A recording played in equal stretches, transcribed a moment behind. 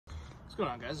What's going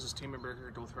on, guys? This is Team Member here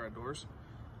at St Croix Trout Outdoors.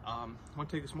 I want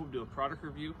to take this moment to do a product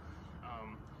review.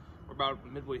 We're about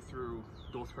midway through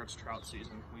St Croix Trout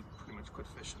season. We pretty much quit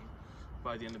fishing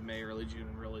by the end of May, early June,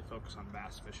 and really focus on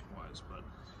bass fishing wise, but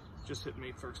just hit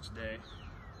May 1st today.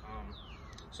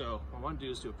 So what I want to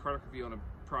do is do a product review on a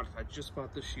product I just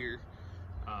bought this year.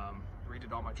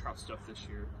 Redid all my trout stuff this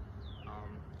year.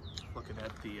 Looking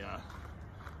at the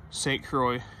St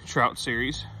Croix Trout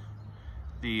Series,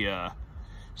 the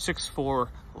 6'4"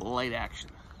 light action,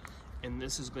 and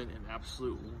this has been an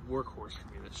absolute workhorse for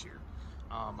me this year.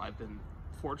 I've been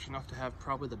fortunate enough to have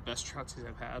probably the best trout season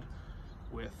I've had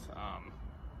with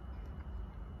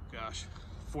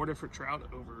 4 different trout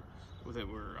that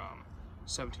were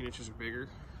 17 inches or bigger,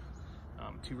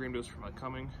 2 rainbows from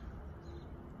Lycoming,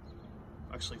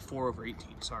 actually 4 over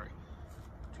 18, sorry,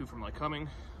 2 from Lycoming,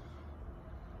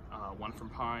 1 from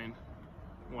Pine,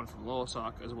 1 from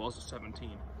Lowestoft, as well as a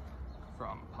 17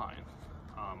 from Pine.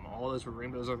 All of those were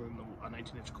rainbows other than a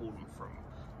 19-inch cold one from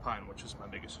Pine, which is my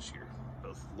biggest this year,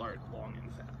 both large, long,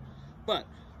 and fat. But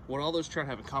what all those trout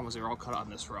have in common is they were all caught on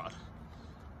this rod,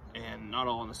 and not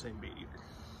all on the same bait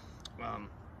either.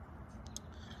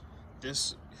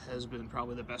 This has been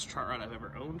probably the best trout rod I've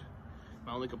ever owned.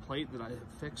 My only complaint that I have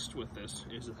fixed with this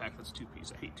is the fact that it's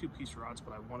 2-piece. I hate 2-piece rods,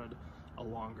 but I wanted a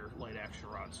longer light action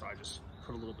rod, so I just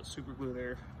put a little bit of super glue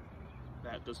there.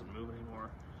 That doesn't move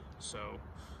anymore, so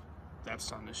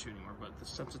that's not an issue anymore, but the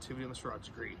sensitivity on this rod's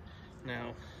great.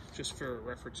 Now, just for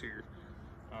reference here,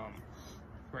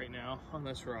 right now on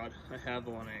this rod, I have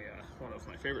on one of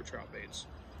my favorite trout baits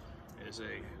is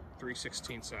a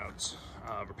 3/16 ounce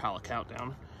Rapala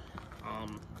Countdown.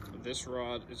 This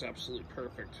rod is absolutely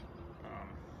perfect.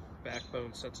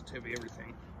 Backbone, sensitivity,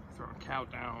 everything. Throwing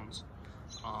countdowns,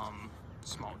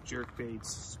 small jerk baits,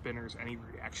 spinners, any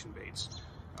reaction baits.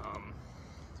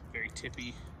 Very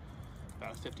tippy,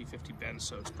 about a 50-50 bend,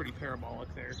 so it's pretty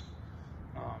parabolic there.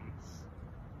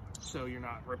 So you're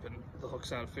not ripping the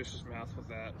hooks out of fish's mouth with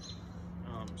that.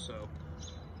 So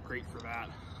great for that.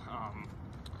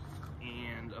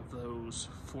 And of those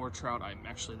 4 trout,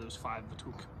 those 5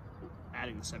 between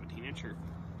adding the 17-incher.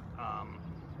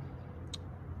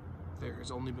 There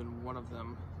has only been one of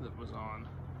them that was on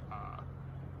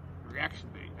reaction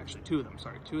bait. Actually, 2 of them,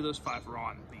 sorry. 2 of those 5 were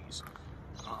on these.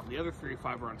 The other 3 or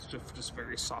 5 were on just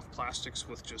very soft plastics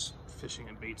with just fishing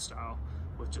and bait style,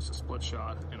 with just a split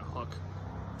shot and a hook.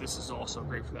 This is also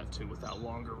great for that too. With that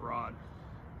longer rod,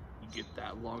 you get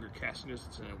that longer casting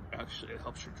distance, and it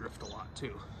helps your drift a lot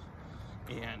too.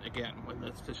 And again, when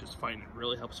the fish is fighting, it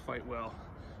really helps fight well.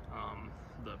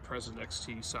 The President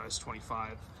XT size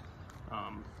 25,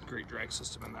 great drag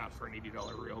system in that for an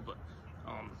 $80 reel, but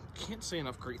can't say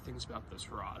enough great things about this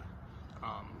rod.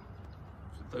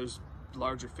 Those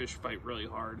larger fish fight really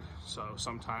hard, so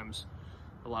sometimes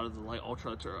a lot of the light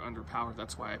ultralights are underpowered.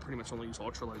 That's why I pretty much only use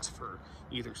ultralights for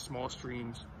either small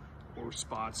streams or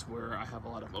spots where I have a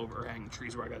lot of overhanging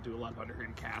trees where I got to do a lot of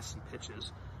underhand casts and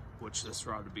pitches, which this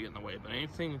rod would be in the way. But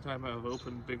anything time I have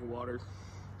open big water,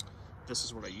 this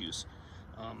is what I use.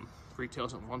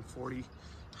 Retails at $140.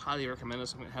 Highly recommend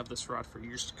this. I'm gonna have this rod for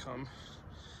years to come.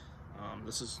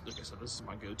 This is, like I said, this is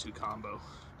my go-to combo.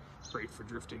 Great for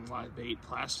drifting live bait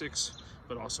plastics,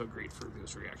 but also great for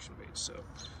those reaction baits. So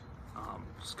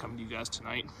just coming to you guys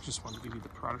tonight. Just wanted to give you the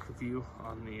product review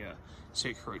on the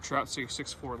St Croix Trout Series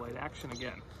 6'4" light action.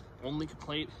 Again, only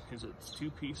complaint is it's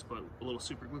 2-piece, but a little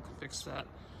super glue can fix that,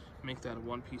 make that a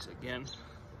 1-piece again.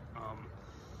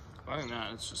 Other than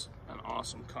that, it's just an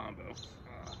awesome combo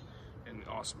and an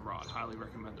awesome rod. Highly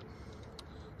recommended.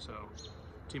 So,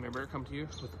 Team Member come to you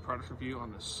with the product review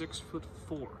on the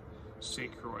 6'4"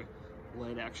 St Croix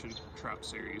light action Trout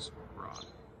Series rod.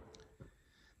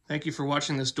 Thank you for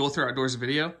watching this St Croix Outdoors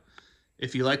video.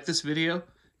 If you like this video,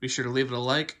 be sure to leave it a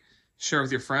like, share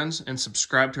with your friends, and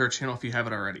subscribe to our channel if you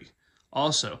haven't already.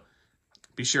 Also,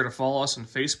 be sure to follow us on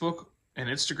Facebook and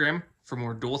Instagram for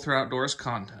more St Croix Outdoors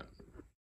content.